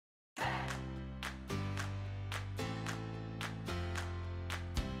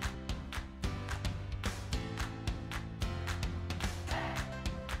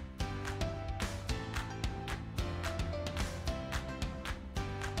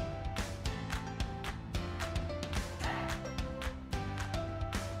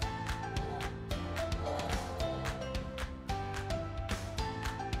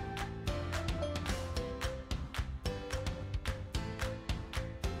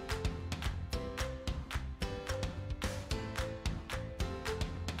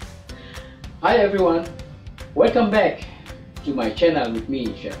Hi everyone, welcome back to my channel with me,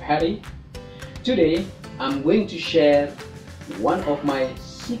 Chef Harry. Today I'm going to share one of my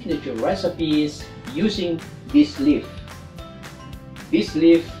signature recipes using this leaf. This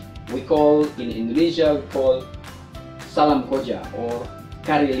leaf we call in Indonesia salamkoja or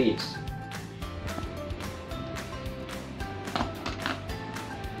curry leaves.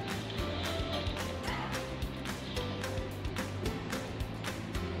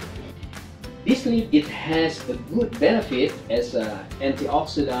 This leaf, it has a good benefit as an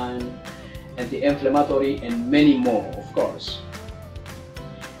antioxidant, anti-inflammatory, and many more, of course.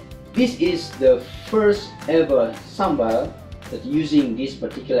 This is the first ever sambal that using these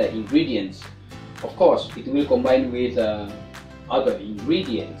particular ingredients. Of course, it will combine with other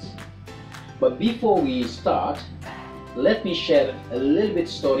ingredients. But before we start, let me share a little bit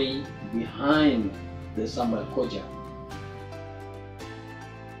story behind the sambalkoja.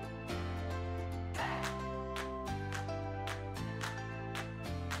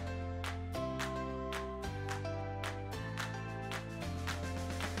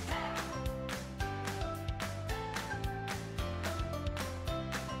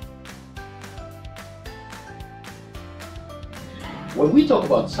 When we talk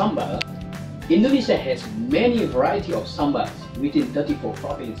about sambal, Indonesia has many variety of sambals within 34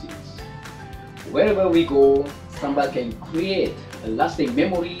 provinces. Wherever we go, sambal can create lasting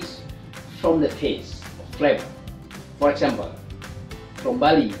memories from the taste of flavor. For example, from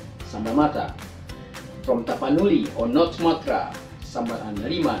Bali, sambal mata, from Tapanuli or North Sumatra, sambal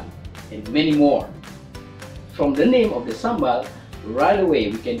andaliman, and many more. From the name of the sambal, right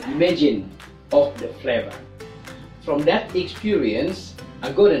away we can imagine of the flavor. From that experience,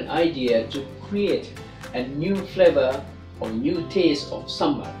 I got an idea to create a new flavor or new taste of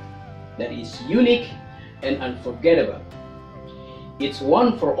sambal that is unique and unforgettable. It's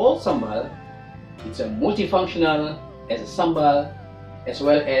one for all sambal. It's a multifunctional as a sambal as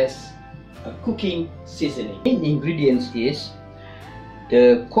well as a cooking seasoning. Main ingredients is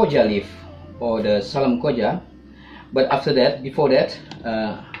the koja leaf or the salamkoja. But after that, before that,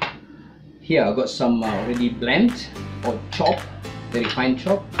 here I got some already blend or chop, very fine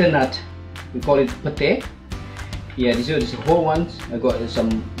chop. The nut, we call it pate. Yeah, this is the whole ones. I got some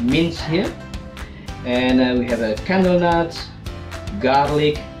mince here, and we have a candle nuts,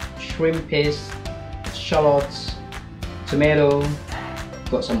 garlic, shrimp paste, shallots, tomato.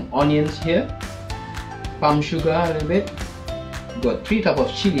 Got some onions here, palm sugar a little bit. Got 3 types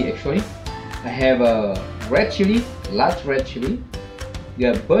of chili actually. I have a red chili, large red chili. We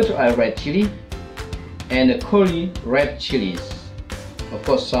have bird's eye red chili and the curly red chilies. Of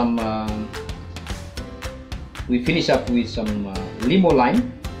course, some we finish up with some limo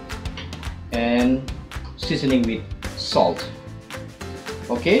lime and seasoning with salt.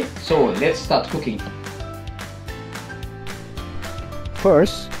 Okay, so let's start cooking.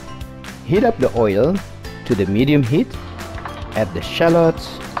 First, heat up the oil to the medium heat. Add the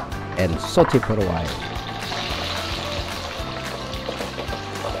shallots and saute for a while.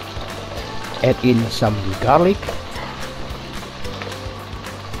 Add in some garlic,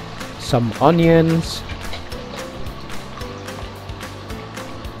 some onions,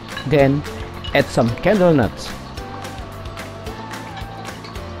 then add some candle nuts.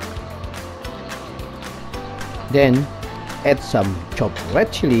 Then add some chopped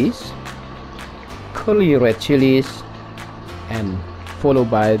red chilies, curly red chilies, and followed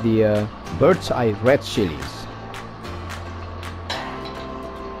by the bird's eye red chilies.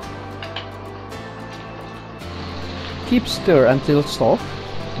 Keep stir until soft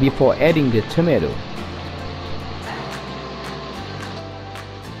before adding the tomato.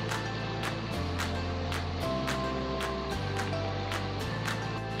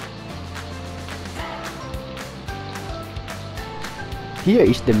 Here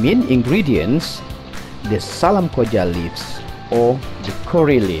is the main ingredients, the salamkoja leaves or the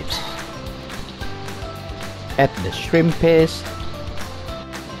curry leaves. Add the shrimp paste.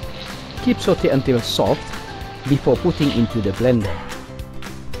 Keep saute until soft before putting into the blender.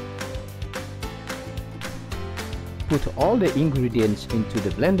 Put all the ingredients into the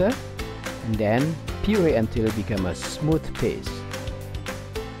blender and then puree until it becomes a smooth paste.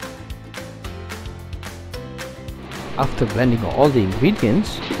 After blending all the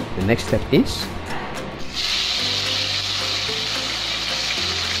ingredients, the next step is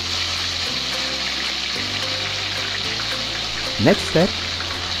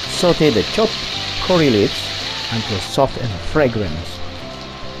saute the chopped curry leaves until soft and fragrant.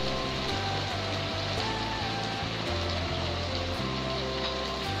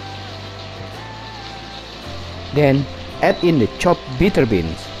 Then add in the chopped bitter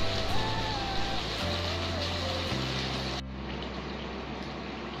beans.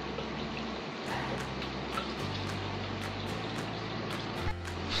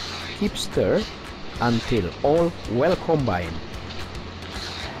 keep stir until all well combined.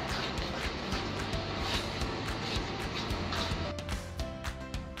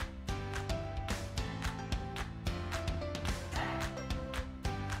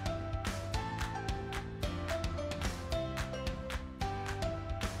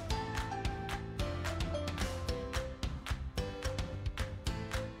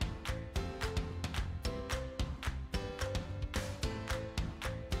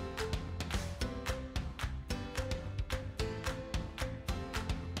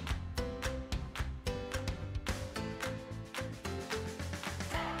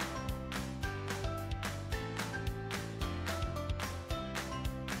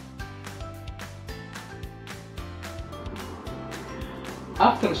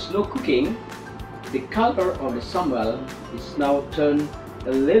 After slow cooking, the color of the sambal is now turned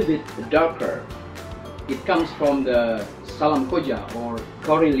a little bit darker. It comes from the salamkoja or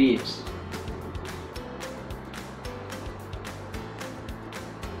curry leaves.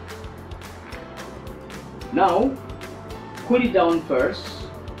 Now, cool it down first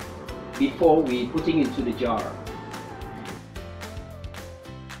before we putting into the jar.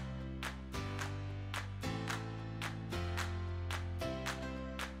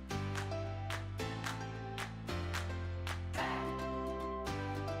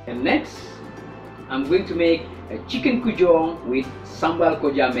 And next, I'm going to make a chicken kujong with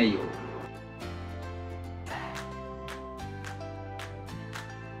sambalkojamayo.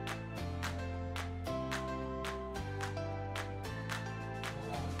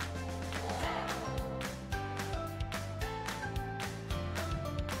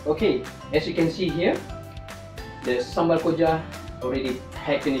 Okay, as you can see here, the sambalkoja already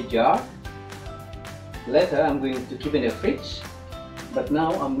packed in a jar. Later, I'm going to keep in the fridge. But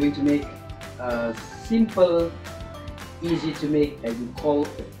now I'm going to make a simple, easy to make, as we call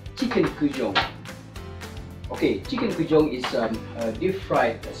chicken kujong. Okay, chicken kujong is a deep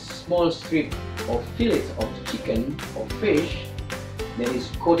fried small strip or fillet of chicken or fish that is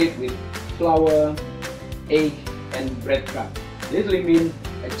coated with flour, egg, and breadcrumb. Literally means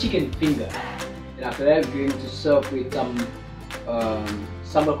a chicken finger. And after that, we're going to serve with some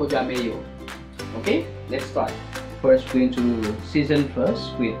sambalkojamayo. Okay, let's start. First, we're going to season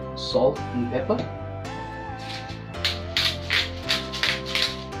first with salt and pepper.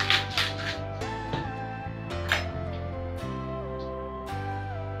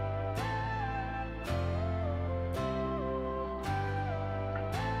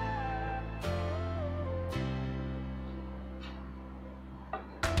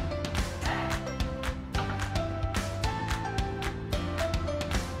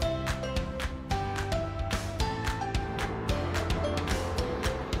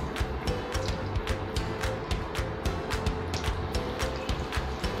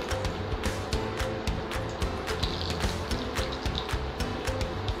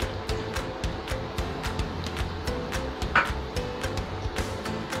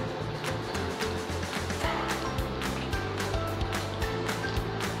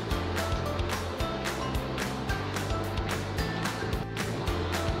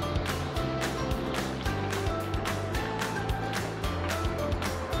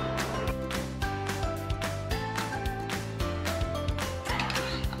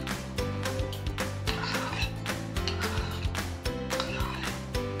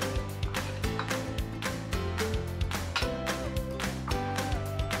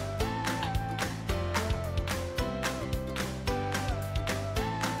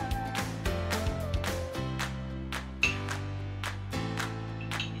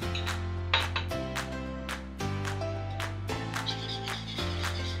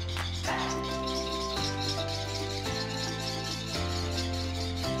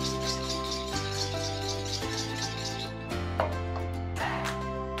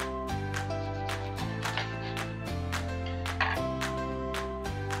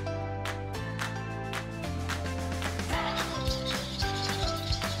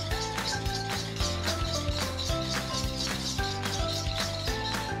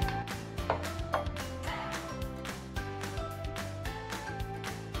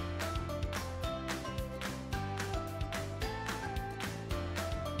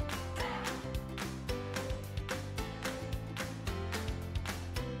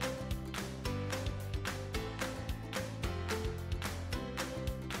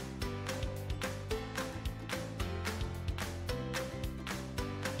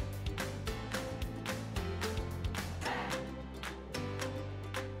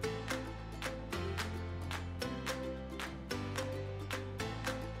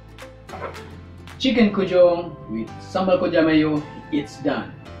 Chicken kujong with sambalkojamayo, it's done.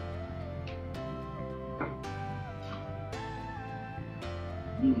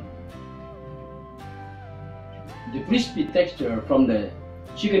 Mm. The crispy texture from the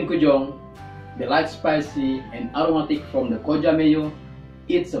chicken kujong, the light spicy and aromatic from the kojamayo,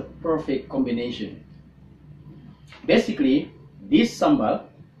 it's a perfect combination. Basically, this sambal,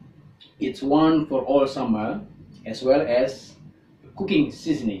 it's one for all sambal as well as cooking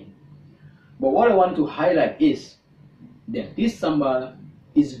seasoning. But what I want to highlight is that this sambal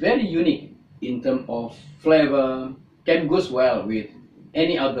is very unique in terms of flavor, can go well with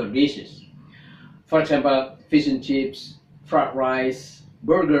any other dishes. For example, fish and chips, fried rice,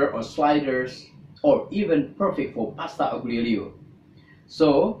 burger or sliders, or even perfect for pasta aglio olio.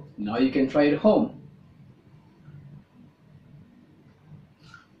 So now you can try it at home.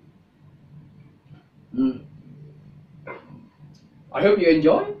 I hope you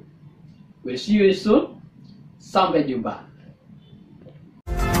enjoy. We'll see you soon. Sampai jumpa.